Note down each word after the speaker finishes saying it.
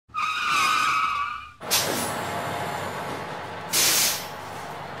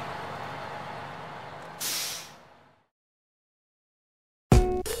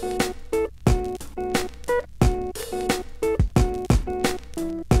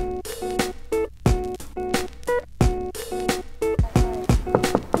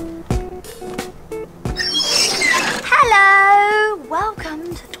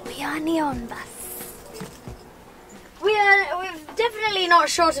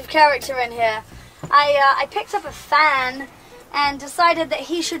out of character in here. I picked up a fan and decided that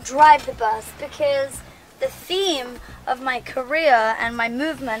he should drive the bus because the theme of my career and my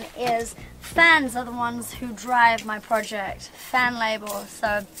movement is fans are the ones who drive my project. Fan label.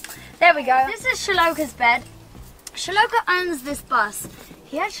 So there we go. This is Shaloka's bed. Shaloka owns this bus.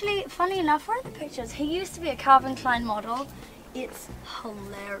 He actually, funny enough, where are the pictures? He used to be a Calvin Klein model. It's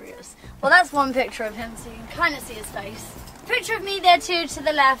hilarious. Well, that's one picture of him, so you can kind of see his face. Picture of me there too, to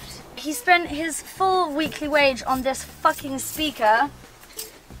the left. He spent his full weekly wage on this fucking speaker,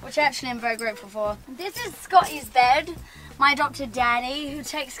 which actually I'm very grateful for. This is Scotty's bed, my adopted daddy, who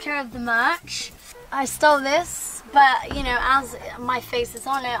takes care of the merch. I stole this, but you know, as my face is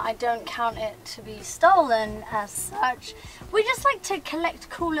on it, I don't count it to be stolen as such. We just like to collect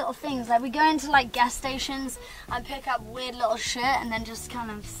cool little things. Like we go into like gas stations and pick up weird little shit and then just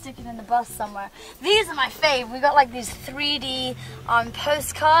kind of stick it in the bus somewhere. These are my fave. We got like these 3D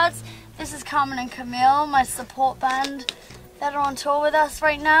postcards. This is Carmen and Camille, my support band that are on tour with us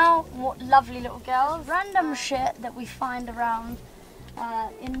right now. What lovely little girls. Random shit that we find around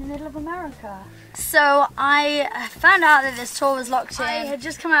in the middle of America. So I found out that this tour was locked in. I had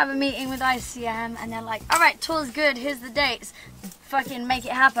just come out of a meeting with ICM and they're like, alright, tour's good, here's the dates. Fucking make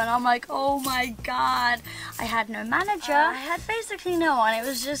it happen. I'm like, oh my god. I had no manager. I had basically no one. It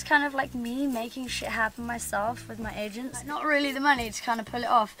was just kind of like me making shit happen myself with my agents. Not really the money to kind of pull it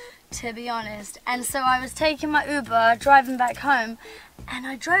off, to be honest. And so I was taking my Uber, driving back home, and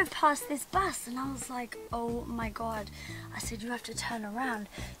I drove past this bus and I was like, oh my god. I said, you have to turn around.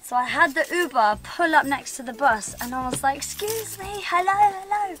 So I had the Uber pull up next to the bus and I was like, excuse me, hello,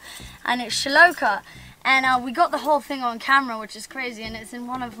 hello. And it's Shaloka. And we got the whole thing on camera, which is crazy, and it's in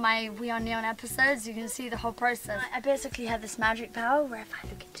one of my We Are Neon episodes. You can see the whole process. I basically have this magic power where if I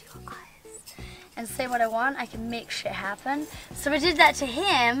look into your eyes and say what I want, I can make shit happen. So I did that to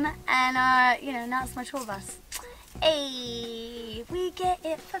him, and you know, now it's my tour bus. Hey, we get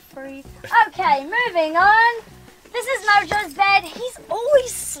it for free. Okay, moving on. This is Mojo's bed. He's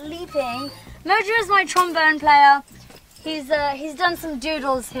always sleeping. Mojo is my trombone player. He's done some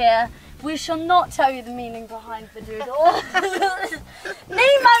doodles here. We shall not tell you the meaning behind the doodle.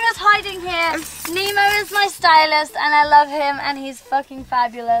 Nemo is hiding here. Nemo is my stylist and I love him and he's fucking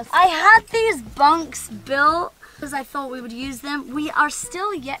fabulous. I had these bunks built because I thought we would use them. We are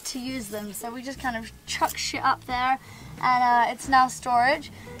still yet to use them, so we just kind of chuck shit up there and it's now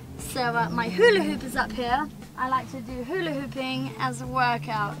storage. So my hula hoop is up here. I like to do hula hooping as a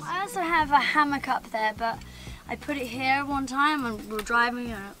workout. I also have a hammock up there, but I put it here one time and we were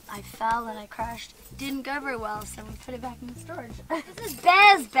driving and I fell and I crashed. Didn't go very well, so we put it back in storage. This is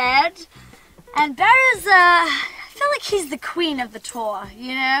Bear's bed. And Bear is, I feel like he's the queen of the tour,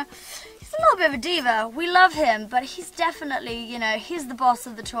 you know? He's a little bit of a diva. We love him, but he's definitely, you know, he's the boss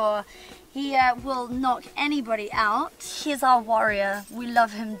of the tour. He will knock anybody out. He's our warrior. We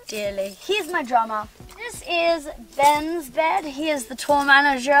love him dearly. He's my drummer. This is Ben's bed. He is the tour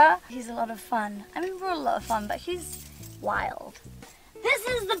manager. He's a lot of fun. I mean, we're a lot of fun, but he's wild. This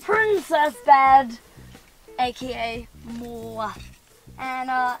is the princess bed, aka Moa.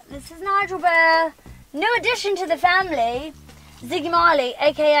 And this is Nigel Bear. New addition to the family, Ziggy Marley,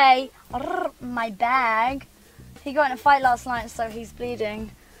 aka my bag. He got in a fight last night, so he's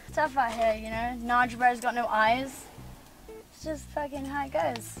bleeding. Tough out here, you know. Nigel Bear's got no eyes. It's just fucking how it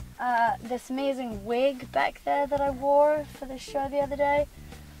goes. This amazing wig back there that I wore for the show the other day.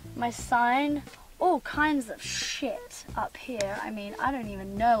 My sign. All kinds of shit up here. I mean, I don't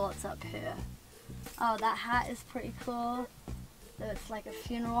even know what's up here. Oh, that hat is pretty cool. It's like a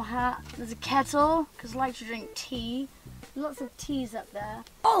funeral hat. There's a kettle, because I like to drink tea. Lots of teas up there.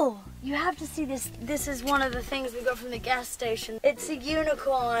 Oh, you have to see this. This is one of the things we got from the gas station. It's a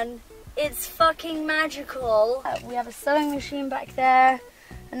unicorn. It's fucking magical. We have a sewing machine back there.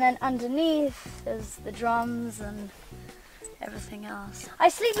 And then underneath there's the drums and everything else. I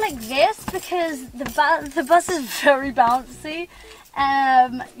sleep like this because the bus is very bouncy.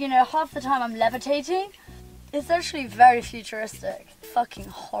 You know, half the time I'm levitating. It's actually very futuristic. Fucking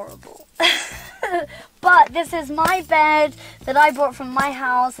horrible. But this is my bed that I bought from my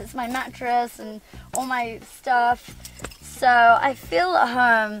house. It's my mattress and all my stuff. So I feel at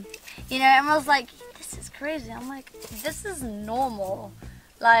home. You know, everyone's like, this is crazy. I'm like, this is normal.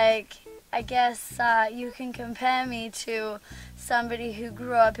 Like, I guess you can compare me to somebody who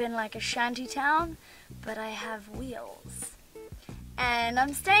grew up in like a shanty town, but I have wheels. And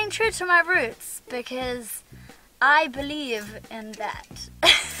I'm staying true to my roots because I believe in that.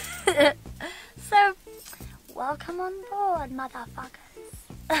 So, welcome on board, motherfucker.